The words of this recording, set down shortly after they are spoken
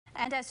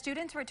And as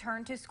students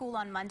return to school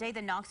on Monday,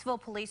 the Knoxville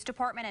Police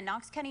Department and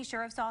Knox County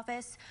Sheriff's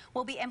Office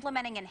will be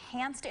implementing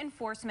enhanced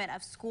enforcement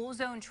of school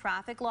zone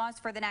traffic laws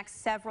for the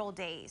next several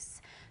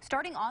days.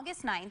 Starting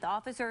August 9th,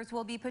 officers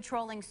will be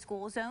patrolling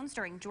school zones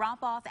during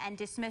drop-off and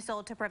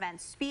dismissal to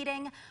prevent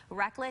speeding,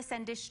 reckless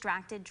and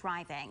distracted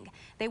driving.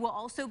 They will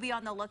also be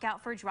on the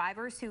lookout for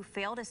drivers who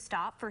fail to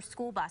stop for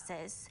school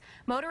buses.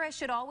 Motorists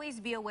should always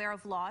be aware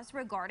of laws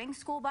regarding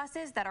school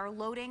buses that are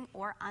loading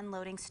or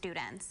unloading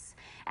students.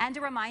 And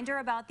a reminder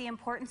about the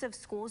importance of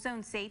school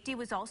zone safety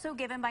was also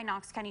given by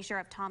Knox County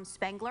Sheriff Tom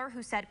Spengler,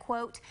 who said,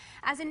 quote,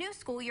 "As a new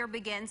school year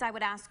begins, I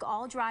would ask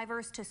all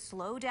drivers to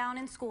slow down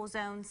in school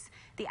zones.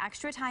 The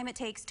extra time it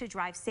takes to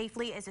drive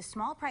safely is a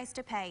small price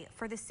to pay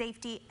for the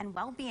safety and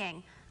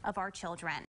well-being of our children."